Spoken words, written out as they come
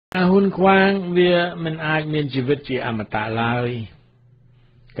hun khoang vía mình ai miền chỉ vật chỉ am tạ lai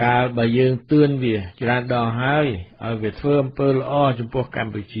cả bà dương tương vía chỉ ra đò hai ở Việt Phương Pearl O Trung Quốc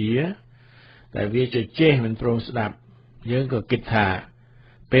Campuchia tại vì cho chế mình prong đạp dương có kịch thả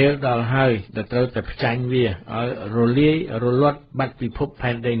Pearl đò hai đã trâu tập tranh vía ở rồi lót bắt bị phúc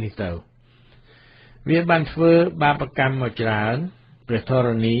pan đây này tàu vía ban phơ ba bậc cam một trán về thọ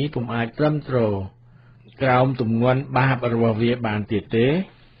ní cùng ai trâm trồ cao tụm ngoan ba bậc vía bàn tiệt tế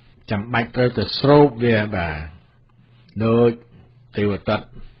chẳng bạch trâu từ sâu về bà đôi tiêu tật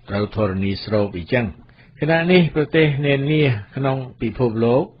trâu thọ ní sâu bị chăngขณะนี้ประเทศเนเนียขนมปีพบโล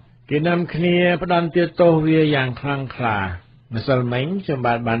กกินน้ำขี้ประดันเตียโตเวียอย่างคลั่งคลาเมื่อสมัยจมบ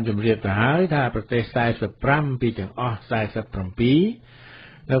าดบันจมเรียบหายถ้าประเทศสายสับพรำปีถึงสายสับพรำปี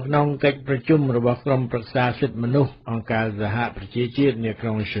แล้วน้องเกิดประชุมระบบกรมปรึกษาสิทธิมนุษย์องค์การสหประชาชาติในคร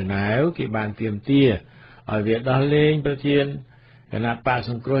องชนาวที่บานเตรียมเตี้ยเอาเวียดดอลเลงประเทศคณะป่าส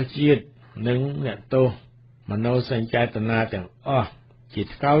งเคราะห์ชีตหนึ่งเนี่ยโตมโนสัญจายตนาแต่จิต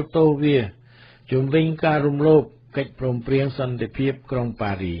เก้าโตเวียจุมวิ่งการุมโลกกิจพรมเปรียงสันติเพียบกรองป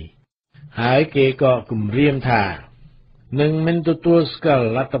ารีหายเกก็กลุ่มเรียมท่าหนึ่งมันตัวสกัล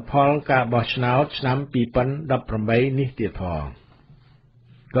ลัตพอลกาบอชนาวชน้ำปีปันดับประใบนิเตียทอง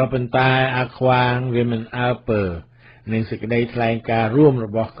ก็เป็นตายอาควางเวมันอาเปอร์หนึ่งสกได้แถลงการร่วมระ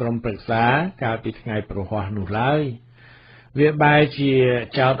บบกรมปรึกษาการปิดไงประหัวหนุไลเวียบายเชีย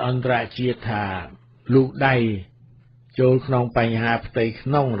เจ้าอันตรายเชียถาลูกได้โจลขนองไปหาปฏิข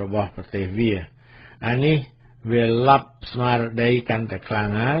นองระบบปฏิเวียอันนี้เวลับสมาร์ได้กันแต่กลาง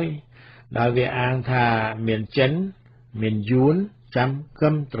หายดาวเวียอ่างทาเมียนเจนเมียนยูนจำกั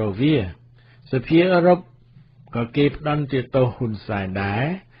มตรเวียสเพียรบก็เก็บดันเตโตหุ่นสายได้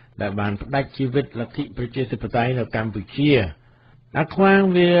แต่บานได้ชีวิตลัทธิประชาธิปไตยในกัมพูชีนักควาง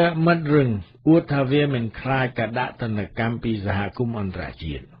เวียมัดรึงอุทาเวียเป็นคลายกระดาษตนกรรมปีสหกุมอันตราย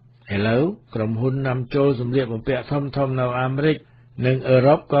จีนเฮลโลกรมหุ่นนำโจสมเด็จพระเปียทอมในอเมริกหนึ่งร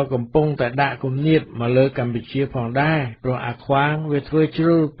บก็กำปงแต่ด่ากุมเนียบมาเลยกัมพูชีพองได้เพราะอาควางเวทเวช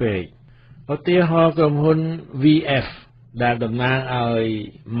รูเปกพอเตียฮอกรมหุ่น VF ได้ดำนางเอา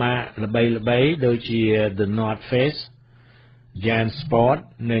มาระบายโดยเชีย The North Face Jan Sport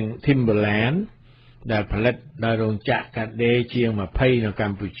หนึ่ง Timberland ได้ผลิตได้โรงจักรกัดเดเชียงมาเพย์ในกั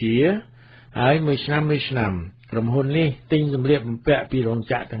มพูชีหายมือชนำกรมหุ่นนี้ติ้งสำเร็จมันเปะปีโรง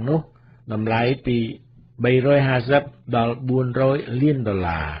จักรทั้งนู้นำไหลปี$350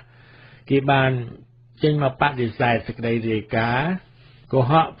 $400 กี่บานจึงมาปฏิเสธสกได้เรียกาก็เ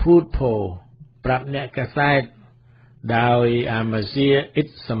หาะพูดโผปรับเนกษาดาวอามาเซียอิส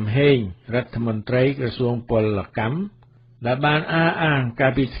สัมเฮงรัฐมนตรีกระทรวงพลกรรมและบานอ้างกา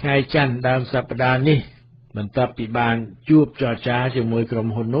รปิดไงจันดาวสัปดาห์นี้มันตับปีบานจูบจอจ้าจมวยกรม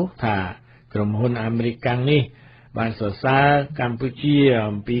หุ่นนุถ่ากรมหุ่นอเมริกันนี่บานสษากัมพูชี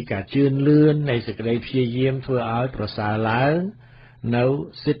ปีกาจืนเลื่อนในสกได้เพียเยี่ยมเพื่อเอาประสาล้างเนื้อ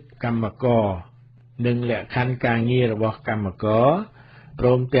สิทธิกรรมกรหนึ่งแหละคันการเงียระบบกรรมกรพ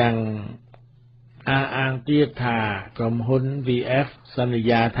ร้อมแต่งอ้างเตียธากรมหุ่น VF สัญ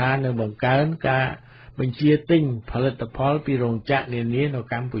ญาทานในบังการการบัญชีติ้งผลิตภัณฑ์ปีโรงจักรนี้ใน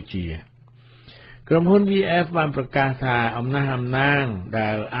กัมพูชีกรมหุ่น VF บานประกาศอำนาจนางดา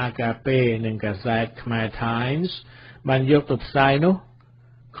วอากาเป้หนึ่งกระแส Khmer Times บานยกตบสายนุ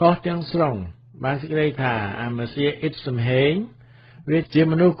ข้อจังสรงบานสิกได้อามาเซียอิสมเฮงเวที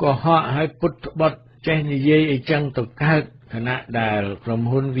มนุษย์ก็เหาะให้พุทธบทเจนเยจังตกกัดคณะดาวกรม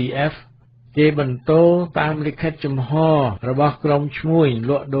หุ่น VF เจบันโตตามลิขิตจำห่อระบบกรมช่วย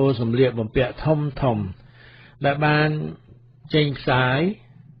ลวดโดสำเร็จบนเปียทอมและบานเจงสาย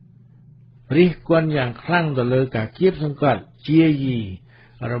ริกวนอย่างคลั่งต่อเลยกับเกียบสังกัดเจียยี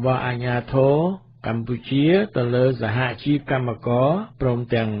ระบบอาญาโทกัมพูชีต่อเลยสหชีพกรรมกรพร้อม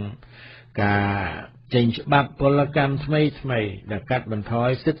แต่งกับเจงฉบับพลกรรมថ្មីดักกัดบรรทอย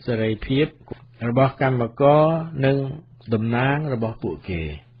สิทธิเสรีภาพระบบกรรมกรหนึ่งดำนางระบบปุเก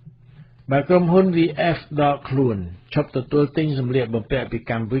บากรมหุ่น VF ดอกคลุนชอบตัวติ้งสำเร็จบนเปียปี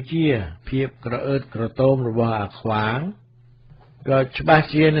กัมพูชีเพียบกระเอิดกระโตมระบบอาขวางก็ฉบับ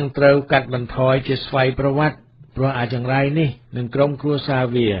เชียหนึ่งเตากัดบรรทอยจะสไฟประวัติเพราะอาจอย่างไรนี่หนึ่งกรมครัวซา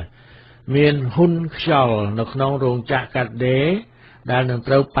เวียเมียนหุ่นชอลนกน้องโรงจักกัดเดด้านหนึ่งเต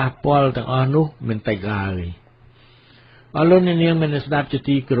าปาปอลต่างอนุเป็นไตลายอารมณ์ในเนียงมันสดับจ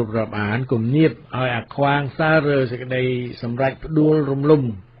ตีกรุบรับอ่านกลุ่มเนียบเอาอักควางซาเรือสกได้สำรัดดูลลุ่ม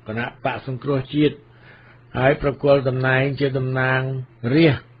คณะปะสงเคราะห์ชีตหายประกวดตำนายเจตำนางเรี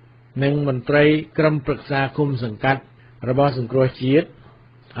ยหนึ่งมนตรีกรมปรึกษาคุมสังกัดระบบสงเคราะห์ชีต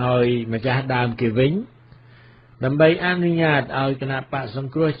เอามาจากดามเกวิงนำใบอนุญาตเอาคณะปะสง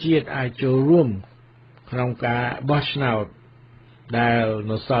เคราะห์ชีตอาจจะร่วมโครงการบอชนาว ដែល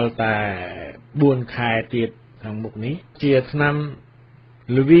នៅសល់តែ4ខែទៀតខាងមុខនេះជាឆ្នាំ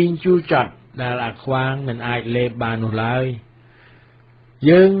ល្វីងជូរចត់ដែលអាខ្វាងមិនអាចលេបបាននោះឡើយ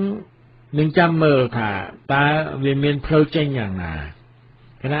យើងនឹងចាំមើលថាតើវាមានផ្លូវចេញយ៉ាងណា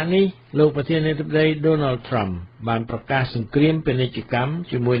ខណៈនេះលោកប្រធានាធិបតី Donald Trump បានប្រកាសសង្គ្រាមពាណិជ្ជកម្ម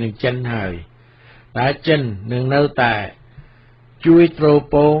ជាមួយនឹងចិនហើយតែចិននឹងនៅតែជួយទ្រ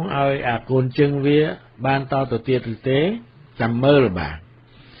ពងឲ្យអាកូនជើងវាបានតទៅទៀតឬទេចាំមើលបាទ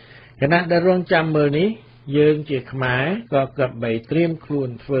ខណៈដែលរងចាំមើលនេះយើងជាខ្មែរក៏គប្បីត្រៀមខ្លួន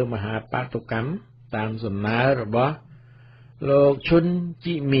ធ្វើមហាបាតុកម្មតាមសំណើរបស់លោកឈុន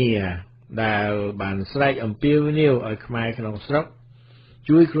ជីមៀដែលបានស្រែកអំពាវនាវឲ្យខ្មែរក្នុងស្រុក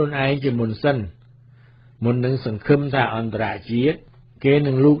ជួយខ្លួនឯងជាមុនសិនមុននឹងសង្ឃឹមថាអន្តរជាតិគេ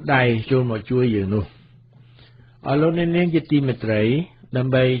នឹងលូកដៃចូលមកជួយយើងនោះអរលោកអ្នកនាងជាទីមេត្រីដើ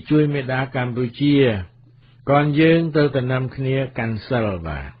ម្បីជួយមេដាកម្ពុជាก่อนយើងទៅតំណាំគ្នាកាន់សិល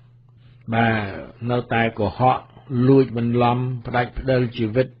បាទនៅតែកុហកលួចបន្លំផ្ដាច់ផ្ដិលជី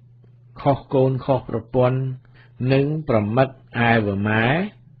វិតខុសកូនខុសប្រពន្ធនិងប្រមិតអែវម៉ែ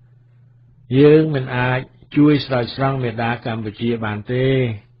យើងមិនអាចជួយស្រោចស្រង់មេដាកម្ពុជាបានទេ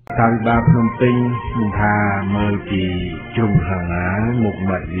ថាវិបាលភ្នំពេញមិនថាមើលពីជ្រុងខាងណាមុខ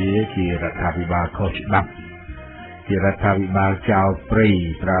មាត់វាជារដ្ឋាភិបាលខុសច្បាប់ជារដ្ឋាភិបាលចោលព្រៃ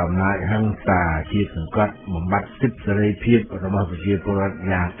ប្រើអំណាចហិង្សាជាសង្កត់បំបត្តិសិទ្ធិសេរីភាពរបស់ប្រជាពលរដ្ឋ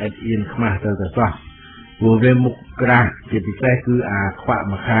យ៉ាងឥតអៀនខ្មាស់ទៅសោះព្រោះវាមុខក្រាស់ជាពិសេសគឺអាខ្វាក់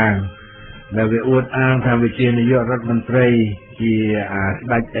ម្ខាងដែលវាអួតអាងថាវាជានាយករដ្ឋមន្ត្រីជាអាស្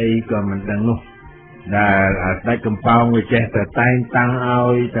ដេចអីក៏មិនដឹងនោះដែលអាស្ដេចកំប៉ោងវាចេះតែតែងតាំងឲ្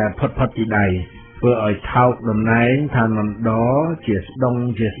យតែផុតពីដៃធ្វើឲ្យថោកតំណែងថានណ្ដជាស្ដុង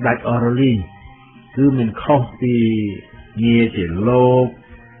ជាស្ដេចអស់រលីងគឺមិនខុសពីងារជាលោក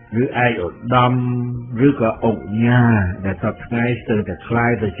ឬឯកឧត្តមឬក៏អង្គញា ដែលសពថ្ងៃស្ទើរតែคล้า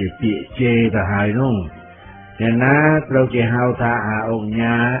ยទៅជាពាក្យជេរទៅហើយនោះយ៉ាងណាត្រូវគេហៅថាអាអង្គ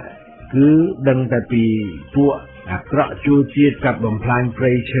ញាគឺដឹងតែពីពួកអាក្រក់ជួលជាតិกับបំផ្លាញព្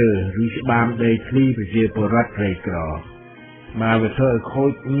រៃឈើឬច្បាមដីធ្លីប្រជាពលរដ្ឋក្រីក្រមកវាធ្វើឲ្យខូ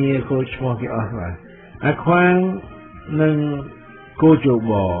ចងារខូចឈ្មោះគេអស់បាទអាខ្វាងនឹងគោជ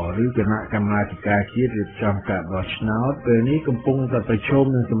បឬគណៈកម្មាធិការជាតិរៀបចំការបោះឆ្នោតពេលនេះកំពុងតែប្រជុំ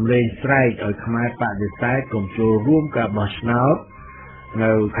នឹងសម្លេងស្រែកឲ្យខ្មែរបដិសេធកុំចូលរួមការបោះឆ្នោត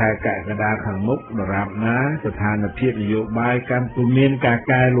នៅខែកក្កដាខាងមុខដរាបណាស្ថានភាពនយោបាយកម្ពុជាមានការ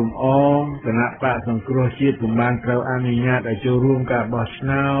កែលម្អគណៈបកសង្គ្រោះជាតិពុំបានត្រូវអនុញ្ញាតឲ្យចូលរួមការបោះឆ្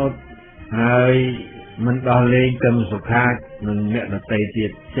នោតហើយមិនដោះលែងកឹមសុខានិងអ្នកដទៃទៀត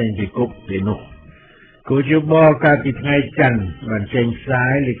ចេញពីគុកទេនោះគូជបកាលពីថ្ងៃច័ន្ទបានចេញផ្សា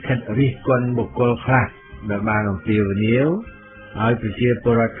យលិខិតរិះគន់បុគ្គលខ្លះដែលបានអំពាវនាវឲ្យប្រជាព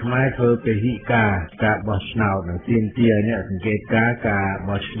លរដ្ឋខ្មែរធ្វើពហិការការបោះឆ្នោតនិងទាមទារអ្នកសង្កេតការ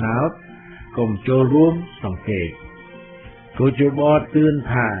បោះឆ្នោតកុំចូលរួមសង្កេតគូជបទឿន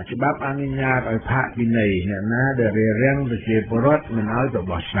ថាច្បាប់អនុញ្ញាតឲ្យផាកពិន័យអ្នកណាដែលរារាំងប្រជាពលរដ្ឋមិនឲ្យទៅ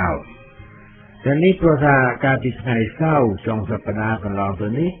បោះឆ្នោតតែនេះព្រោះថាកាលពីថ្ងៃសៅរ៍ចុងសប្តាហ៍កន្លងទៅ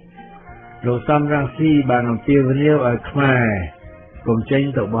នេះលោកសំរងស៊ីបានអំពាវនាវឲ្យខ្មែរ កុំចេញ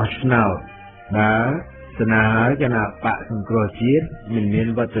ទៅបោះឆ្នោតបើស្នើឲ្យគណៈបកសង្គ្រោះជាតិមិនមាន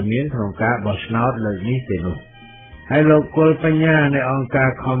វត្តមានក្នុងការបោះឆ្នោតលើកនេះទេនោះហើយលោកគុលបញ្ញានៃអង្គការ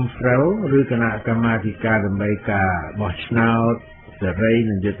Conference ឬគណៈកម្មាធិការដើម្បីការបោះឆ្នោតសេរី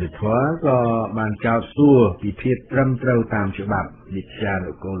និងយុត្តិធម៌ក៏បានចោទសួរពីភាពត្រឹមត្រូវតាមច្បាប់វិទ្យា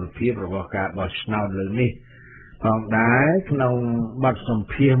នុកូលភាពរបស់ការបោះឆ្នោតលើកនេះផងដែរក្នុងបទសម្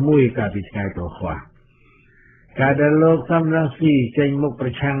ភាសន៍មួយកាលពីថ្ងៃព្រហស្បតិ៍ការដែលលោកសំរងស៊ីចេញមុខប្រ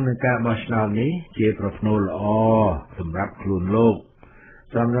ឆាំងនឹងការបោះឆ្នោតនេះជាប្រផ្នូលល្អសម្រាប់ខ្លួនលោក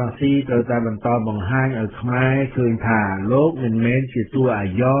សំរងស៊ីត្រូវតែបន្តបង្ហាញឲ្យខ្មែរឃើញថាលោកមិនមែនជាតួអា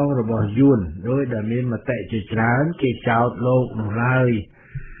យ៉ងរបស់យួនដោយដែលមានមតិជាច្រើនគេចោទលោកនោះឡើយ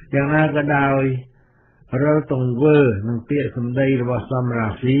យ៉ាងណាក៏ដោយរាល់ទង្វើនិងពាក្យសម្ដីរបស់សំរង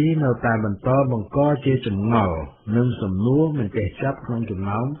ស៊ីនៅតែបន្តបង្កជាចម្ងល់និងសំណួរមិនចេះចប់ក្នុងចំ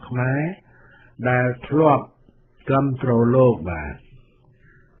ណោមខ្មែរដែលធ្លាប់គាំទ្រលោកបាទ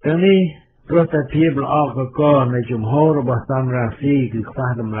ទាំងនេះព្រោះតែភាពល្អកកនៃជំហររបស់សំរងស៊ីគឺខ្វះ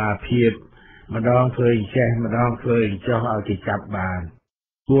តម្លាភាពម្ដងធ្វើអញ្ចេះម្ដងធ្វើអញ្ចោះឲ្យគេចាប់បាន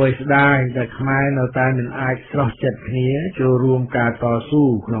គួរឲ្យស្ដាយដែលខ្មែរនៅតែមិនអាចស្រោះចិត្តគ្នាចូលរួមការតស៊ូ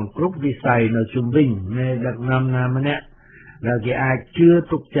ក្នុងគ្រប់វិស័យនៅជុំវិញនៃដឹកនាំណាម្នាក់ដែលគេអាចជឿ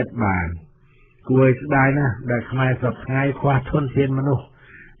ទុកចិត្តបានគួរឲ្យស្ដាយណាស់ដែលខ្មែរសពថ្ងៃខ្វះធនធានមនុស្ស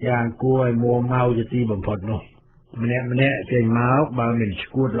យ៉ាងគួរឲ្យមួម៉ៅជាទីបំផុតនោះម្នាក់ចេញមកបើមិន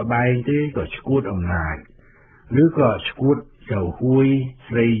ឈួតលបែងទេក៏ឈួតអំណាចឬក៏ឈួតចៅហួយ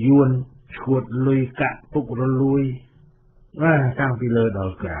ស្រីយួនឈួតលុយកាក់ពុករលួយ តាំងពីលើដ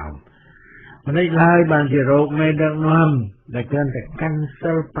ល់ក្រោមមិននេះឡើយបានជារោគមេដឹកនាំដែលគ្រាន់តែកាន់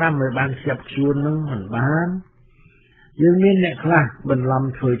សិល5ឲ្យបានខ្ជាប់ខ្ជួននឹងមិនបានយើងមានអ្នកខ្លះបន្លំ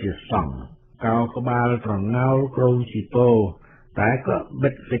ធ្វើជាសង្ឃកោក្បាលប្រងោលក្រងជីពោតែក៏បិ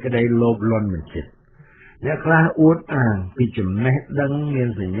ទសេចក្តីលោភលន់មិនចិត្តអ្នកខ្លះអួតអាងពីចំណេះដឹងមាន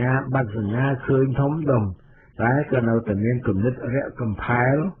សញ្ញាបាត់សញ្ញាឃើញធំដុំតែក៏នៅតែមានគំនិតរាក់កំផែ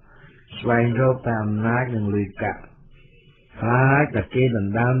លស្វែងរកតែអំណាចនិងលុយកាក់ខ្លាចតែគេដ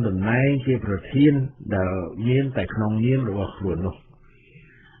ណ្ដើមតំណែងជាប្រធានដែលមានតែក្នុងនាមរបស់ខ្លួននោះ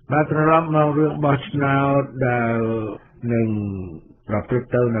បាទត្រឡប់មករឿងបោះឆ្នោតដែលនឹងប្រព្រឹត្ត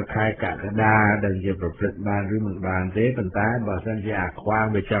ទៅនៅខែកក្កដាដែលជាប្រព្រឹត្តបានឬមិនបានទេប៉ុន្តែបើសិនជាអាខ្វាង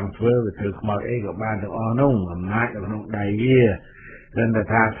វាចង់ធ្វើវាធ្វើខ្មោចអីក៏បានទាំងអស់នោះអំណាចនៅក្នុងដៃវាតែ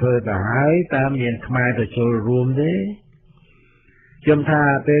ថាធ្វើទៅហើយតើមានខ្មែរទៅចូលរួមទេខ្ញុំថា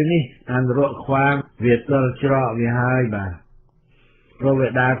ពេលនេះអន្តរជាតិខ្វាងវាទល់ច្រកវាហើយបាទព្រោះវា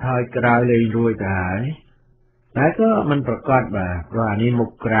ដើរថយក្រោយលេងរួចទៅហើយតែក៏មិនប្រកាសបាទព្រោះអានេះមុ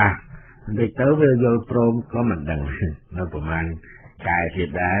ខក្រាស់បន្តិចទៅវាយល់ព្រមក៏មិនដឹងនៅប្រហែលកែទៀត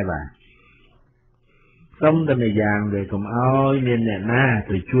ដែរបាទសូមតែម្យ៉ាងដែលកុំអោយមានអ្នកណា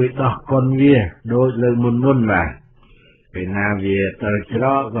ទៅជួយដោះកុនវាដូចលើមុនបាទពេលណាវាទៅច្រ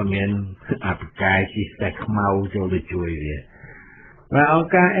កក៏មានអបកាយជិះតែខ្មៅចូលទៅជួយវាvà ông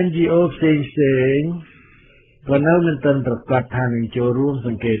ca NGO ផ្សេងក៏នៅមិនទាន់ប្រកាសថានឹងចូលរួមស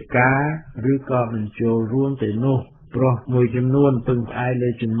ង្កេតការណ៍ឬក៏មិនចូលរួមទៅនោះព្រោះមួយចំនួនពឹងផ្អែកលើ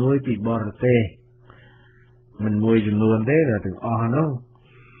ជំនួយពីបរទេសមិនមួយចំនួនទេតែទាំងអស់នោះ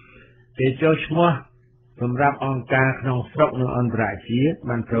គេចូលឈ្មោះសម្រាប់អង្គការក្នុងស្រុកនិងអន្តរជាតិ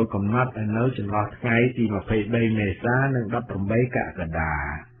បានត្រូវកំណត់ឲ្យនៅចន្លោះថ្ងៃទី23មេសានិង18កក្កដា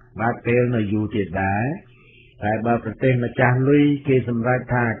បាទពេលនៅយូរទៀតដែរតែបើប្រទេសម្ចាស់លុយគេសម្រេច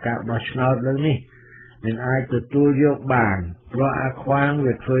ថាការបោះឆ្នោតលើនេះមិនអាចទទួលយកបានព្រោះអាខ្វាង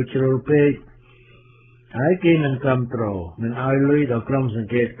វាធ្វើជ្រុលពេកហើយគេមិនគ្រប់គ្រងមិនឲ្យលុយដល់ក្រុមស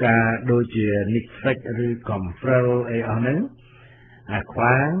ង្កេតការណ៍ដូចជានិកសិចឬកំហ្វ្រិលអីអស់ហ្នឹងអាខ្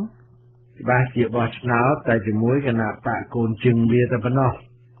វាងច្បាស់ជាបោះឆ្នោតតែជាមួយគណៈបកកូនជឹងវាតែប៉ុណ្ណោះ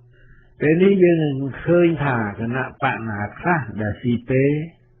ពេលនេះយើងនឹងឃើញថាគណៈបកណាខ្លះដែលស៊ីពេ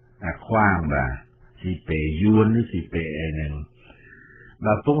អាខ្វាងបាទស៊ីពេយួនឬស៊ីពេអីហ្នឹង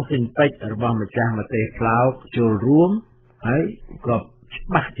បើពងសិនពេចរបស់ម្ចាស់ប្រទេសផ្លោកចូលរួមហើយក៏ច្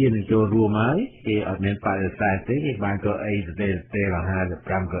បាស់ជានឹងចូលរួមហើយគេអត់មានបដិសេធទេគេបានក៏អីទៅ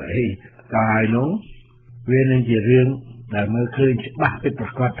55ក៏អីក៏ហើយនោះវានឹងជារឿងដែលមើលឃើញច្បាស់ពិតប្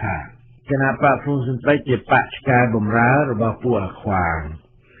រាកដថាគណៈបកពងសិនពេចជាបកឆ្កែបំរើរបស់ពួកអាខ្វាង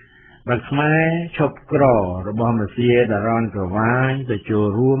បើខ្មែរឈប់ក្ររបស់មសៀដរនក្រវាញទៅចូល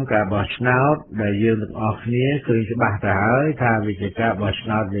រួមការបោះឆ្នោតដែលយើងទាំងអស់គ្នាឃើញច្បាស់ទៅហើយថាវិជាការបោះឆ្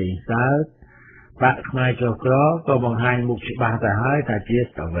នោតលេងសើចបកខ្មែរចុះក្រក៏បង្ហាញមុខច្បាស់ទៅហើយថាជា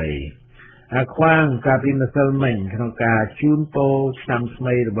អ្វីអាខ្វាងកាលពីម្សិលមិញក្នុងការជូនពរឆ្នាំថ្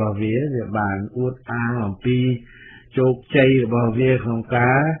មីរបស់វាបានអួតអាងអំពីជោគជ័យរបស់វាក្នុង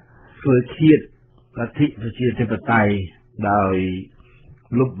ការធ្វើឃាតលទ្ធិប្រជាធិបតេយ្យដោយ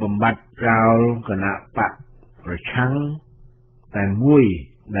លុបបំបត្តិចោលគណៈបកប្រឆាំងតែមួយ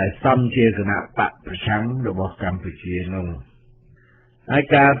ដែលសំជាគណៈបកប្រឆាំងរបស់កម្ពុជានោះហើយ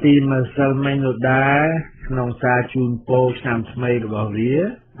កាលពីម្សិលមិញនោះដែរក្នុងសារជូនពរឆ្នាំថ្មីរបស់វា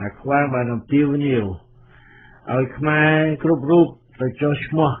អាខ្វាងបានអំពាវនាវឲ្យខ្មែរគ្រប់រូបទៅចុះ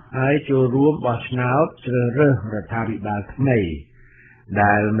ឈ្មោះហើយចូលរួមបោះឆ្នោតជ្រើសរើសរដ្ឋាភិបាលថ្មី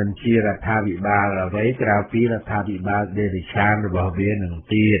ដែលមិនជារដ្ឋាភិបាលអ្វីក្រៅពីរដ្ឋាភិបាលដេរិឆានរបស់វានឹង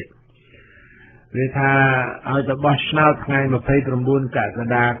ទៀតវាថាឲ្យទៅបោះឆ្នោតថ្ងៃ29កក្ក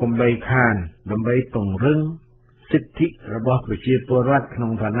ដាកុំបីខានដើម្បីពង្រឹងសិទ្ធិរបស់ប្រជាពលរដ្ឋក្នុ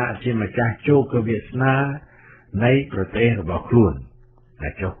ងឋានៈជាម្ចាស់ជោគវាសនានៃប្រទេសរបស់ខ្លួនតែ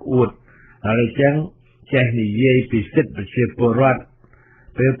ចុះអួតហើយអញ្ចឹងចេះនិយាយពីសិទ្ធិប្រជាពលរដ្ឋ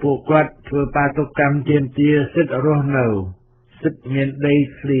ពេលពួកគាត់ធ្វើបាតុកម្មទាមទារសិទ្ធិរស់នៅសិទ្ធិមានដី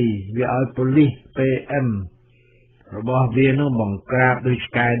ធ្លីវាឲ្យប៉ូលីស PM របស់វានោះបង្ក្រាបដោយ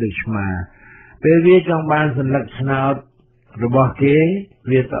ឆ្កែដោយឆ្មាពេលវាចង់បានសន្លឹកឆ្នោតរបស់គេ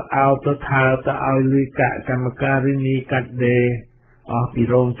វាទៅអោបទៅថើទៅឲ្យលុយកាក់កម្មការិនីកាត់ដេរអស់ពី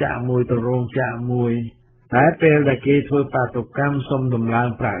រោងចក្រមួយទៅរោងចក្រមួយតែពេលដែលគេធ្វើបាតុកម្មសុំដំឡើង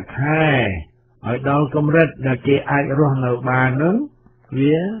ប្រាក់ខែឲ្យដល់កម្រិតដែលគេអាចរស់នៅបាននោះ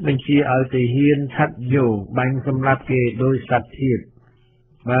វាបញ្ជាឲ្យទៅហ៊ានឆាត់យោបាញ់សម្លាប់គេដោយសត្វធាតុ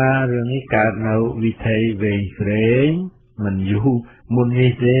បាទរឿងនេះកើតនៅវិថីវែងស្រេងមិនយូរមុន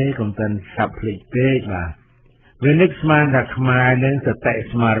នេះទេកុំតាន់ឆាប់ភ្លេចពេកបាទវានឹកស្មានថាខ្មែរនឹងសតិ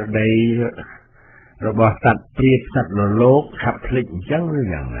ស្មារតីរបស់សត្វព្រាបសត្វរលោកឆាប់ភ្លេចអញ្ចឹងឬ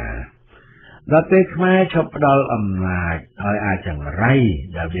យ៉ាងណា ដល់ពេលខ្មែរឈប់ផ្ដល់អំណាចឲ្យអាចចង្រៃ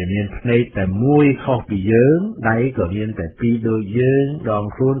ដែលវាមានភ្នែកតែមួយខុសពីយើងដៃក៏មានតែពីរដូចយើងដង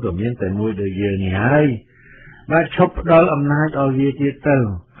ខ្លួនក៏មានតែមួយដូចយើងនេះហើយបាទឈប់ផ្ដល់អំណាចឲ្យវាទៀតទៅ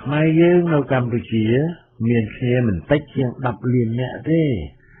ខ្មែរយើងនៅកម្ពុជាមានគ្នាមិនតិចជាង10លាននាក់ទេ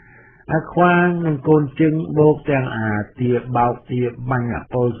អាខ្វាងនឹងកូនជឹងបោកទាំងអាទាបោកទាបាញ់អា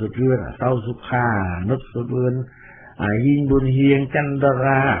ពលសុរឿនអសោសុខានុតសុរឿនអាយីងប៊ុនហៀងចន្ទ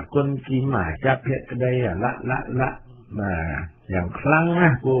រាគុណគីម៉ាចាប់ភក្តីអាឡាបាទយ៉ាងខ្លាំងណា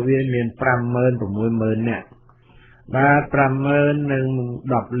ស់ពួកវាមាន 56000 នាក់បាទ50000នឹង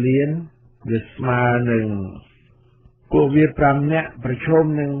10លានវាស្មើនឹងពួកវា5នាក់ប្រជុំ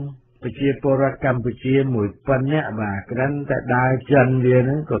នឹងប្រជាពលរដ្ឋកម្ពុជា1000នាក់បាទក្រិនតែដើរចិនវាហ្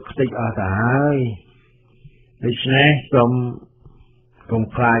នឹងក៏ខ្ទេចអស់ទៅហើយដូច្នេះសូមកុំ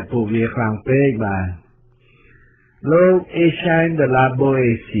ខ្លាចពួកវាខ្លាំងពេកបាទលោកអេសានដឡាបូ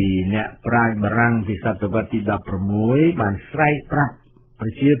អេស៊ីអ្នកប្រាជ្ញបារាំងពីសតវត្សទី16បានស្រែកប្រាប់ប្រ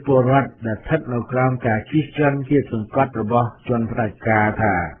ជាពលរដ្ឋដែលស្ថិតនៅក្រោមការជិះជាន់ជាសង្កត់របស់ជនផ្ដាច់ការ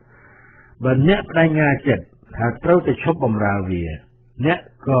ថាបើអ្នកបដិញ្ញាចិត្តថាត្រូវតែឈប់បម្រើវាអ្នក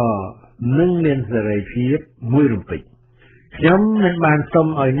ក៏នឹងមានសេរីភាពមួយរំពេចខ្ញុំមិនបានសុំ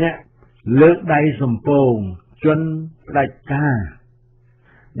ឲ្យអ្នកលើកដៃសំពងជនផ្ដាច់ការ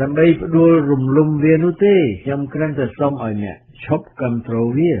ដើម្បីផ្ដួលរំលំវានោះទេខ្ញុំគ្រាន់តែសុំឲ្យអ្នកឈប់គ្រប់គ្រង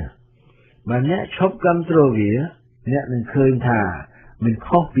វាបើអ្នកឈប់គ្រប់គ្រងវាអ្នកនឹងឃើញថាមិន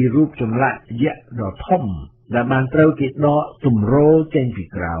ខុសពីរូបចម្លាក់យក្សដ៏ធំដែលបានត្រូវគេដកទម្រចេញពី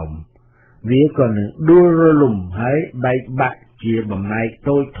ក្រោមវាក៏នឹងដួលរលំហើយបែកបាក់ជាបំណែក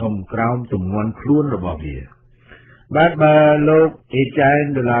តូចធំក្រោមទម្ងន់ខ្លួនរបស់វាបាទបើលោកអេចាន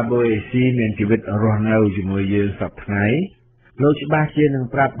ដុល្លារបូអេស៊ីមានជីវិតរស់នៅជាមួយយើងសប្តាហ៍ថ្ងៃលោកច្បាស់ជានឹង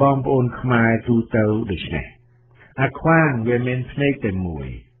ប្រាប់បងប្អូនខ្មែរទូទៅដូចនេះអាខ្វាងវាមានភ្នែកតែមួយ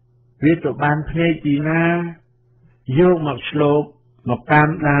វាទៅបានភ្នែកពីណាយកមកឆ្លូបមកតាម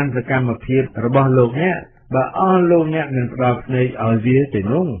ដានសកម្មភាពរបស់លោកអ្នកបើអស់លោកអ្នកនឹងផ្ដល់ភ្នែកឲ្យវាទៅ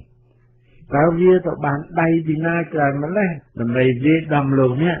នោះតើវាទៅបានដៃពីណាច្រើនម្ល៉េះដើម្បីវាដំលោ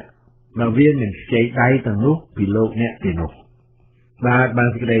កអ្នកបើវាមិនខ្ចីដៃទាំងនោះពីលោកអ្នកទីនោះបាទបាន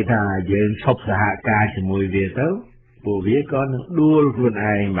សេចក្តីថាយើងឈប់សហការជាមួយវាទៅពួកវាក៏នឹងដួលខ្លួន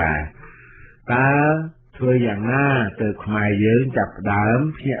ឯងបាទតើធ្វើយ៉ាងណាទៅខ្មែរយើងចាប់ផ្ដើម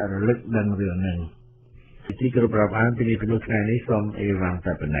ភ្ញាក់រលឹកដឹងរឿងហ្នឹងទីគ្រប់រាប់អានពីនេះពីនោះថ្ងៃនេះសូមអេវ៉ាន់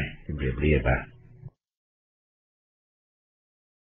តែប៉ុណ្ណេះជម្រាបលាបាទ